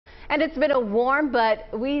And it's been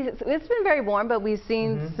it's been very warm, but we've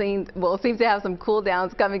seem to have some cool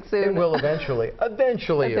downs coming soon. It will eventually.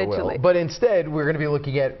 Eventually it will. But instead, we're going to be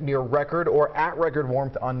looking at near record or at record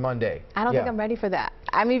warmth on Monday. I don't think I'm ready for that.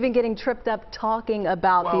 I'm even getting tripped up talking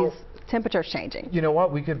about these temperatures changing. You know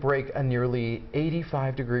what? We could break a nearly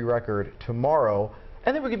 85-degree record tomorrow.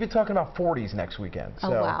 And then we're going to be talking about 40s next weekend. So,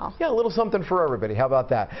 wow. Yeah, a little something for everybody. How about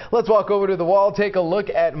that? Let's walk over to the wall, take a look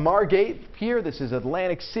at Margate. Here, this is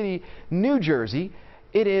Atlantic City, New Jersey.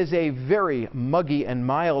 It is a very muggy and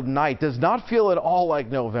mild night. Does not feel at all like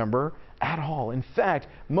November at all. In fact,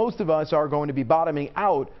 most of us are going to be bottoming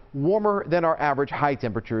out warmer than our average high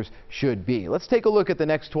temperatures should be. Let's take a look at the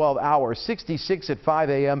next 12 hours. 66 at 5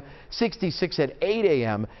 a.m., 66 at 8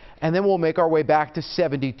 a.m., and then we'll make our way back to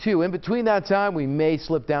 72. In between that time, we may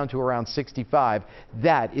slip down to around 65.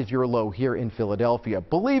 That is your low here in Philadelphia.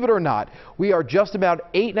 Believe it or not, we are just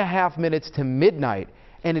about 8.5 minutes to midnight,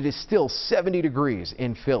 and it is still 70 degrees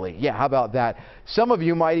in Philly. Yeah, how about that? Some of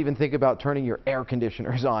you might even think about turning your air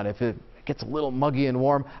conditioners on if it gets a little muggy and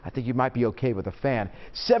warm. I think you might be okay with a fan.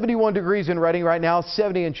 71 degrees in Reading right now,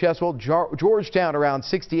 70 in Cheswell, Georgetown around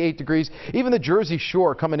 68 degrees, even the Jersey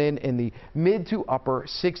Shore coming in the mid to upper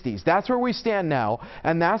 60s. That's where we stand now,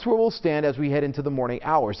 and that's where we'll stand as we head into the morning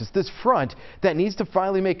hours. It's this front that needs to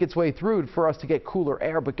finally make its way through for us to get cooler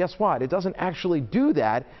air, but guess what? It doesn't actually do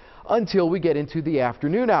that until we get into the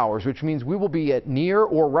afternoon hours, which means we will be at near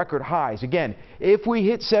or record highs. Again, if we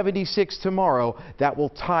hit 76 tomorrow, that will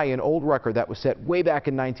tie an old record that was set way back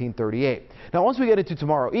in 1938. Now, once we get into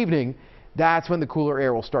tomorrow evening, that's when the cooler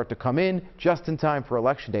air will start to come in just in time for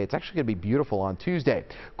Election Day. It's actually going to be beautiful on Tuesday.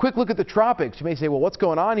 Quick look at the tropics. You may say, well, what's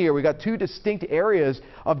going on here? We got two distinct areas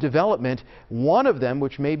of development. One of them,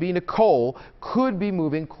 which may be Nicole, could be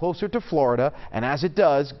moving closer to Florida, and as it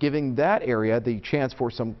does, giving that area the chance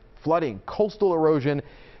for some flooding, coastal erosion,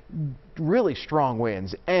 really strong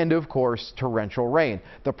winds, and of course torrential rain.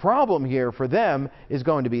 The problem here for them is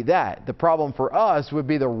going to be that. The problem for us would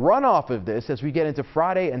be the runoff of this. As we get into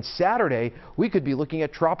Friday and Saturday, we could be looking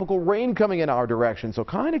at tropical rain coming in our direction. So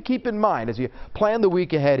kind of keep in mind as you plan the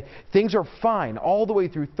week ahead, things are fine all the way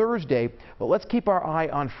through Thursday, but let's keep our eye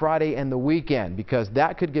on Friday and the weekend because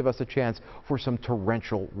that could give us a chance for some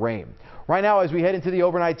torrential rain. Right now, as we head into the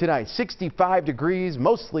overnight tonight, 65 degrees,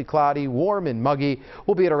 mostly cloudy, warm and muggy.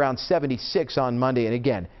 We'll be at around 76 on Monday, and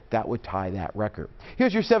again, that would tie that record.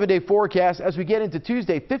 Here's your 7-day forecast. As we get into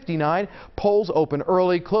Tuesday, 59. Polls open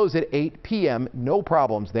early, close at 8 p.m. No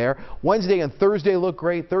problems there. Wednesday and Thursday look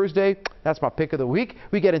great. Thursday, that's my pick of the week.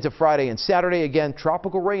 We get into Friday and Saturday. Again,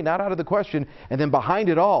 tropical rain, not out of the question. And then behind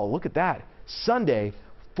it all, look at that. Sunday,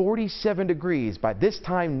 47 degrees. By this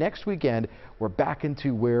time next weekend, we're back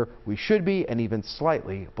into where we should be and even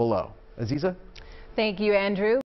slightly below. Aziza? Thank you, Andrew.